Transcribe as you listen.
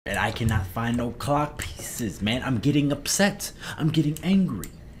And I cannot find no clock pieces, man. I'm getting upset. I'm getting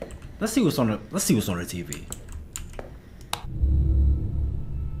angry. Let's see what's on the TV.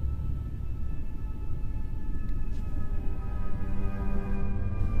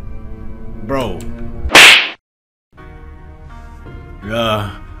 Bro.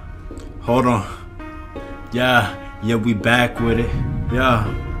 Yeah. Hold on. Yeah, we back with it. Yeah.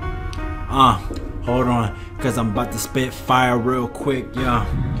 Hold on, cause I'm about to spit fire real quick. Yeah.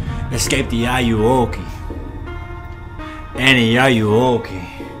 Escape the Ayuwoki. Annie Ayuwoki.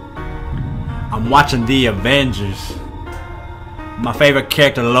 I'm watching the Avengers. My favorite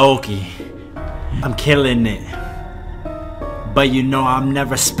character, Loki. I'm killing it. But you know I'm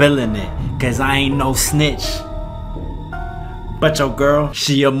never spilling it, cause I ain't no snitch. But your girl,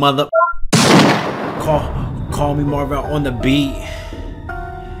 she a mother. Call me Marvin on the beat,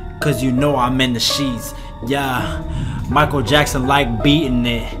 cause you know I'm in the sheets. Yeah, Michael Jackson like beating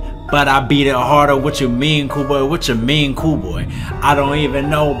it, but I beat it harder. What you mean, CoolBoy? What you mean, CoolBoy? I don't even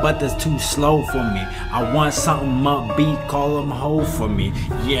know, but that's too slow for me. I want something upbeat, call them hoe for me.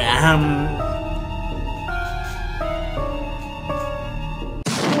 Yeah,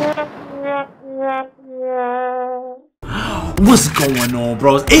 what's going on,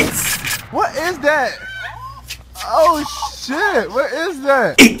 bros? What is that? Oh shit, what is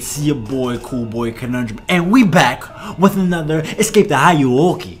that? It's your boy CoolBoy Conundrum, and we back with another Escape the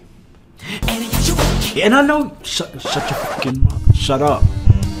Ayuwoki. And I know, shut your fucking mouth. Shut up.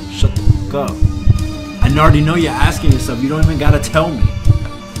 Shut the fuck up. I already know you're asking yourself. You don't even gotta tell me.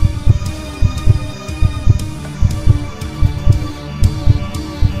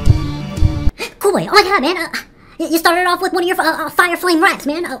 CoolBoy, oh my god, man. You started off with one of your fire flame raps,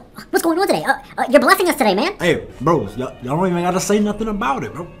 man. What's going on today? You're blessing us today, man. Hey, bros, y'all don't even gotta say nothing about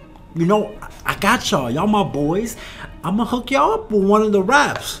it, bro. You know, I got y'all. Y'all my boys. I'ma hook y'all up with one of the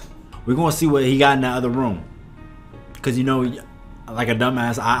raps. We're gonna see what he got in the other room. Cause you know, like a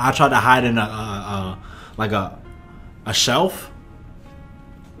dumbass, I tried to hide in a shelf.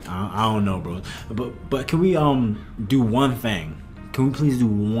 I don't know, bro. But can we do one thing? Can we please do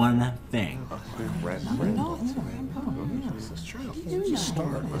one thing?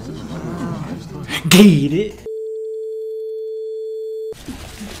 Get it?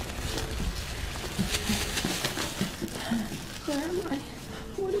 Where am I?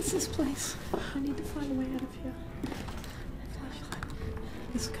 What is this place? I need to find a way out of here. Flashlight.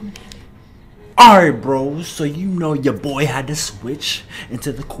 This is coming handy. Alright, bros. So you know your boy had to switch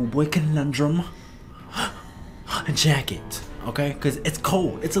into the CoolBoy Conundrum jacket. Okay, cause it's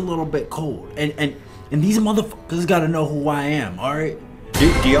cold. It's a little bit cold, and these motherfuckers gotta know who I am. All right, do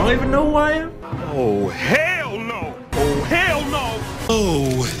y'all even know who I am? Oh hell no! Oh hell no!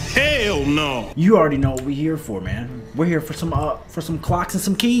 Oh hell no! You already know what we're here for, man. We're here for some clocks and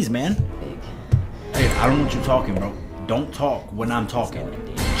some keys, man. Hey, I don't want you talking, bro. Don't talk when I'm talking.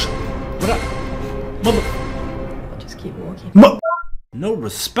 What up, mother? I'll just keep walking. No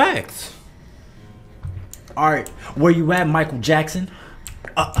respect. Alright, where you at, Michael Jackson?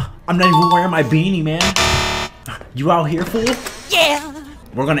 I'm not even wearing my beanie, man. You out here, fool? Yeah.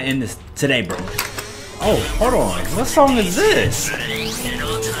 We're gonna end this today, bro. Oh, hold on. What song is this?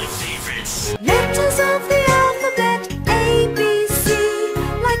 Letters of the alphabet, A, B, C,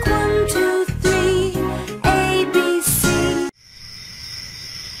 like 1, 2, 3, A, B, C.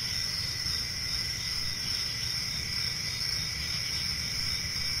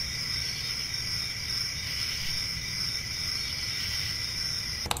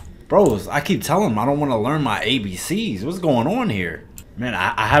 Bros, I keep telling them I don't want to learn my ABCs. What's going on here? Man,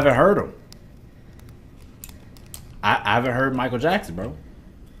 I haven't heard them. I haven't heard Michael Jackson, bro.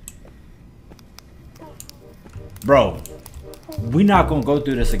 Bro, we not gonna go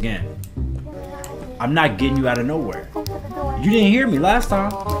through this again. I'm not getting you out of nowhere. You didn't hear me last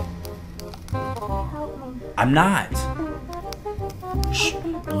time. I'm not. Shh,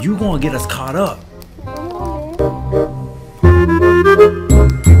 you gonna get us caught up.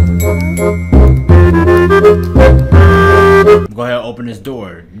 Go ahead, open this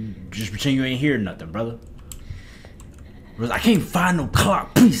door. Just pretend you ain't hear nothing, brother. I can't find no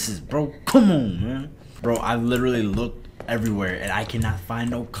clock pieces, bro. Come on, man. Bro, I literally looked everywhere and I cannot find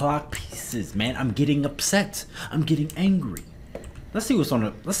no clock pieces, man. I'm getting upset. I'm getting angry. Let's see what's on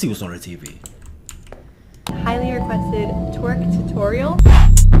the TV. Highly requested twerk tutorial.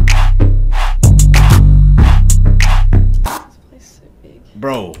 This place is so big.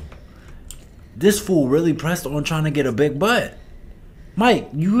 Bro, this fool really pressed on trying to get a big butt. Mike,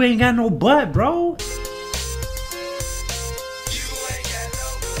 you ain't got no butt, bro.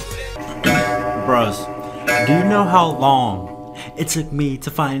 Bros, do you know how long it took me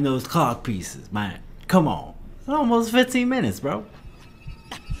to find those clock pieces, man. Come on. It's almost 15 minutes, bro.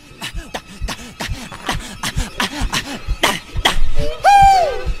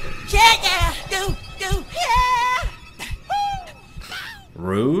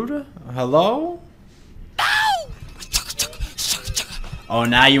 Rude? Hello? Oh,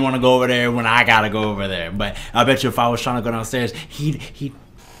 now you want to go over there when I gotta go over there. But I bet you if I was trying to go downstairs, he'd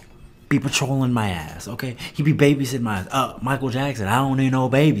be patrolling my ass, okay? He'd be babysitting my ass. Michael Jackson, I don't need no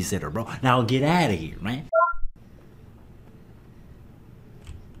babysitter, bro. Now get out of here, man.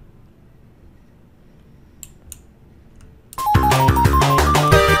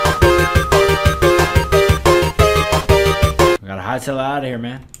 I gotta hightail out of here,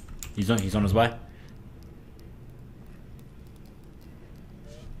 man. He's on his way.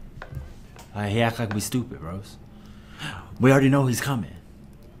 He act like we stupid, bros. We already know he's coming.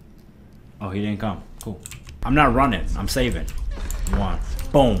 Oh, he didn't come. Cool. I'm not running. I'm saving. One.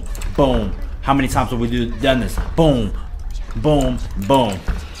 Boom. Boom. How many times have we done this? Boom. Boom. Boom.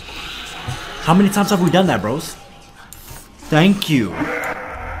 How many times have we done that, bros? Thank you.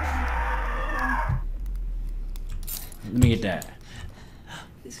 Let me get that.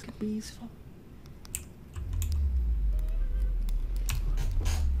 This could be useful.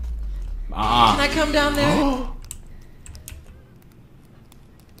 Can I come down there?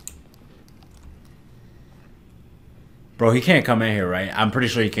 Bro, he can't come in here, right? I'm pretty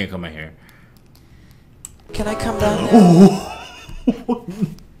sure he can't come in here. Can I come down there?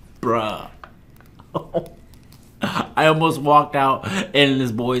 Bruh. I almost walked out in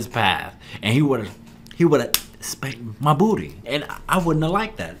this boy's path, and he would have spanked my booty, and I wouldn't have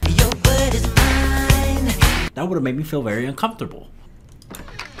liked that. Your word is mine. That would have made me feel very uncomfortable.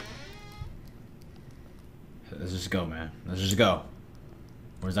 Let's just go, man. Let's just go.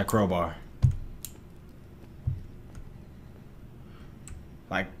 Where's that crowbar?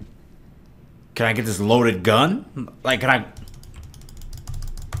 Like, can I get this loaded gun? Like, can I...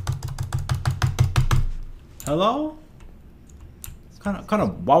 Hello? Kind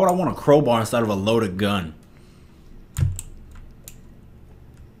of. Why would I want a crowbar instead of a loaded gun?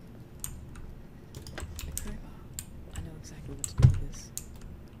 I know exactly what to do with this.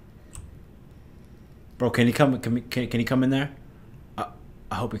 Bro, can he come? Can he come in there?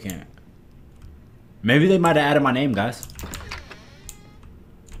 I hope he can't. Maybe they might have added my name, guys.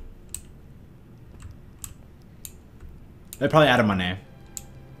 They probably added my name.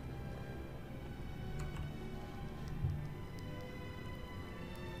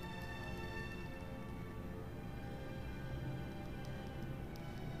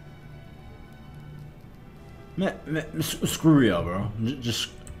 Man, screw y'all, bro. Just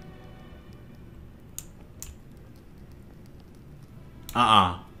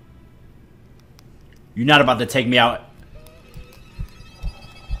You're not about to take me out.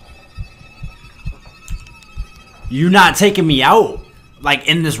 You're not taking me out, like,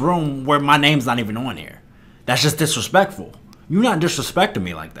 in this room where my name's not even on here. That's just disrespectful. You're not disrespecting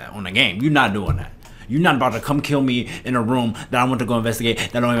me like that on the game. You're not doing that. You're not about to come kill me in a room that I want to go investigate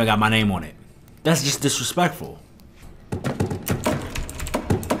that don't even got my name on it. That's just disrespectful.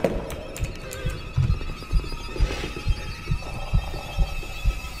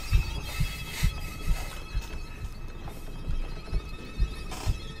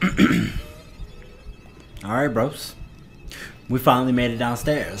 Alright, bros. We finally made it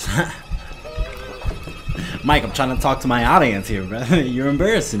downstairs. Mike, I'm trying to talk to my audience here, bro. You're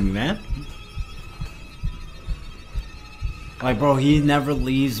embarrassing me, man. Like, bro, he never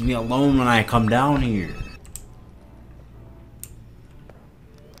leaves me alone when I come down here.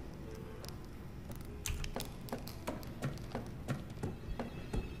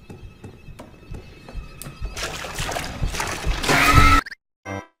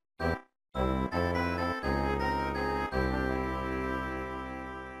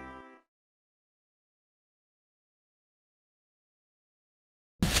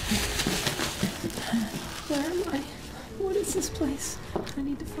 Where am I? What is this place? I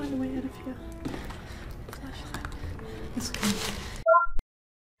need to find a way out of here. Flashlight. This is coming.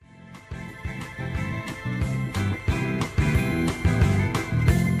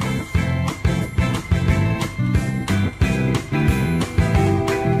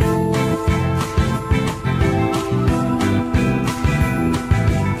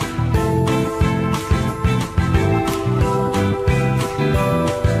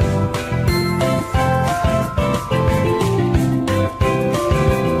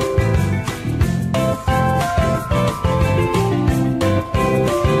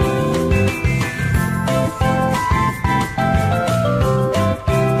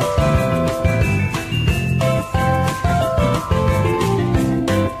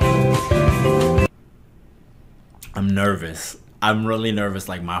 I'm nervous. I'm really nervous.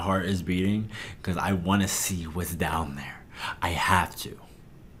 Like my heart is beating because I want to see what's down there. I have to.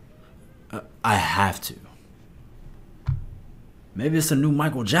 I have to. Maybe it's a new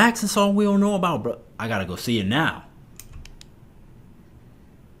Michael Jackson song we don't know about, bro. I gotta go see it now.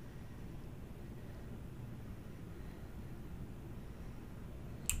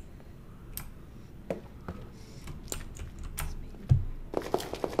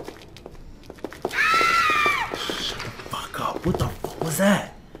 What the fuck was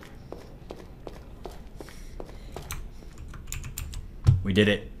that? We did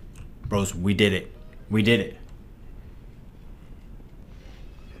it. Bros, we did it. We did it.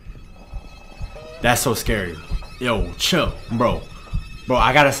 That's so scary. Yo, chill, bro. Bro,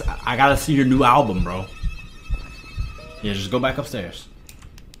 I gotta see your new album, bro. Yeah, just go back upstairs.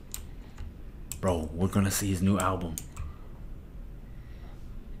 Bro, we're gonna see his new album.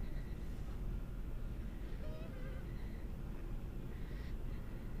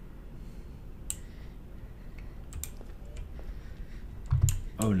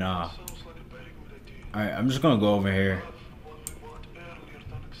 Oh nah. Alright, I'm just gonna go over here.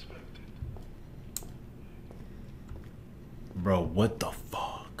 Bro, what the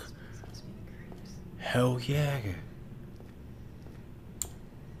fuck? Hell yeah.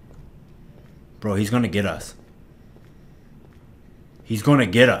 Bro, he's gonna get us. He's gonna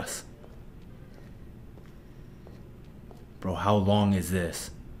get us. Bro, how long is this?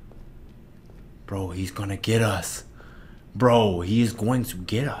 Bro, he's gonna get us. Bro, he is going to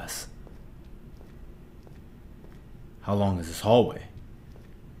get us. How long is this hallway?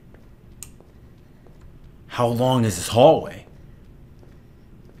 How long is this hallway?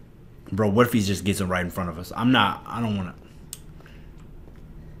 Bro, what if he just gets it right in front of us? I don't want to.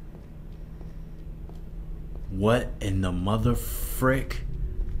 What in the mother frick?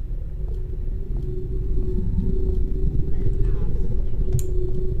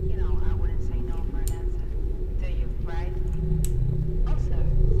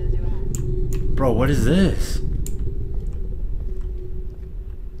 Bro, what is this?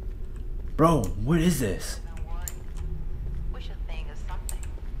 Bro, what is this? We should think of something,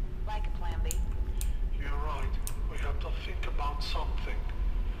 like a plan B. You're right. We have to think about something.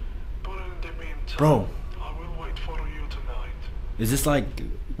 But in the meantime, Bro, I will wait for you tonight. is this like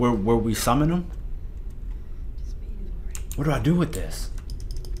where we summon him? What do I do with this?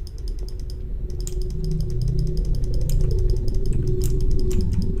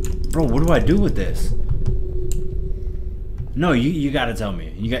 Bro, what do I do with this? No, you gotta tell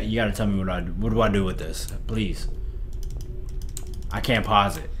me. You gotta tell me what do I do with this, please. I can't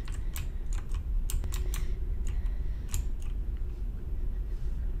pause it.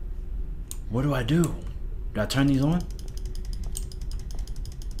 What do I do? Do I turn these on?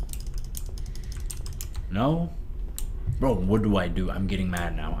 No? Bro, what do I do? I'm getting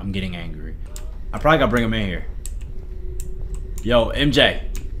mad now. I'm getting angry. I probably gotta bring him in here. Yo, MJ.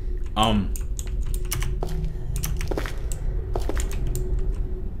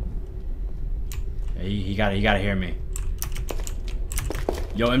 He gotta hear me.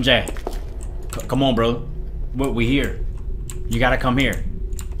 Yo, MJ. Come on, bro. We here. You gotta come here.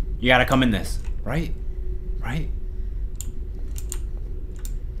 You gotta come in this. Right? Right?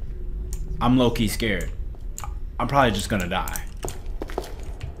 I'm low-key scared. I'm probably just gonna die.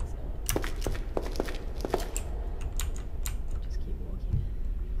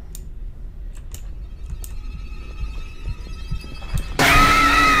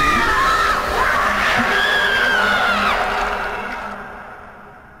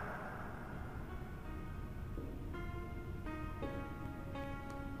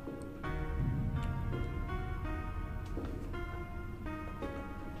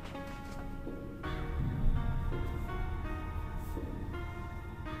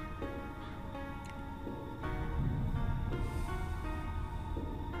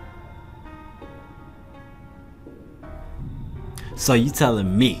 So you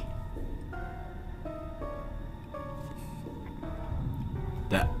telling me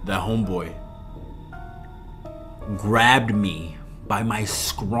that homeboy grabbed me by my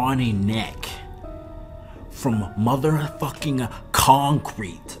scrawny neck from motherfucking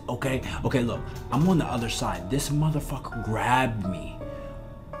concrete, okay? Okay, look, I'm on the other side. This motherfucker grabbed me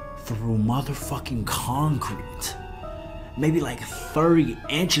through motherfucking concrete. Maybe like 30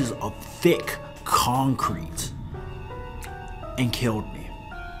 inches of thick concrete. And killed me.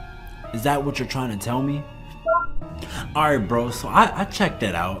 Is that what you're trying to tell me? Alright, bro, so I checked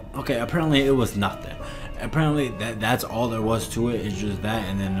it out. Okay, apparently it was nothing. apparently that's all there was to it. It's just that,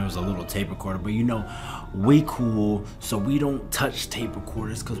 and then there was a little tape recorder. But you know, we cool, so we don't touch tape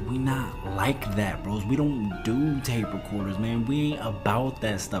recorders because we not like that, bros. We don't do tape recorders, man. We ain't about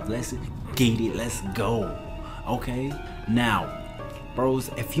that stuff. Let's get it. Let's go. Okay? Now, bros,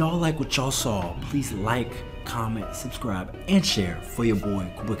 if y'all like what y'all saw, please like, comment, subscribe, and share for your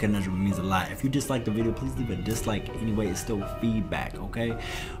boy. CoolBoy Conundrum means a lot. If you dislike the video, please leave a dislike. Anyway, it's still feedback, okay?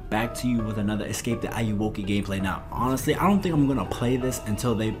 Back to you with another Escape the Ayuwoki gameplay. Now, honestly, I don't think I'm gonna play this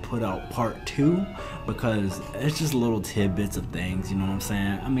until they put out part 2 because it's just little tidbits of things, you know what I'm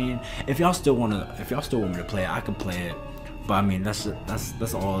saying? I mean, if y'all still want me to play it, I could play it. But I mean, that's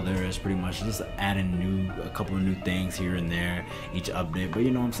all there is pretty much. Just adding a couple of new things here and there each update. But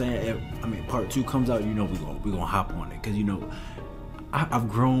you know what I'm saying? I mean, part 2 comes out, you know we gonna hop on it because you know I've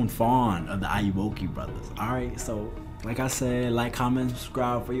grown fond of the Ayuwoki brothers. All right, so like I said, like, comment,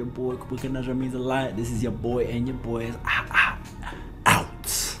 subscribe for your boy. CoolBoy Conundrum means a lot. This is your boy and your boys.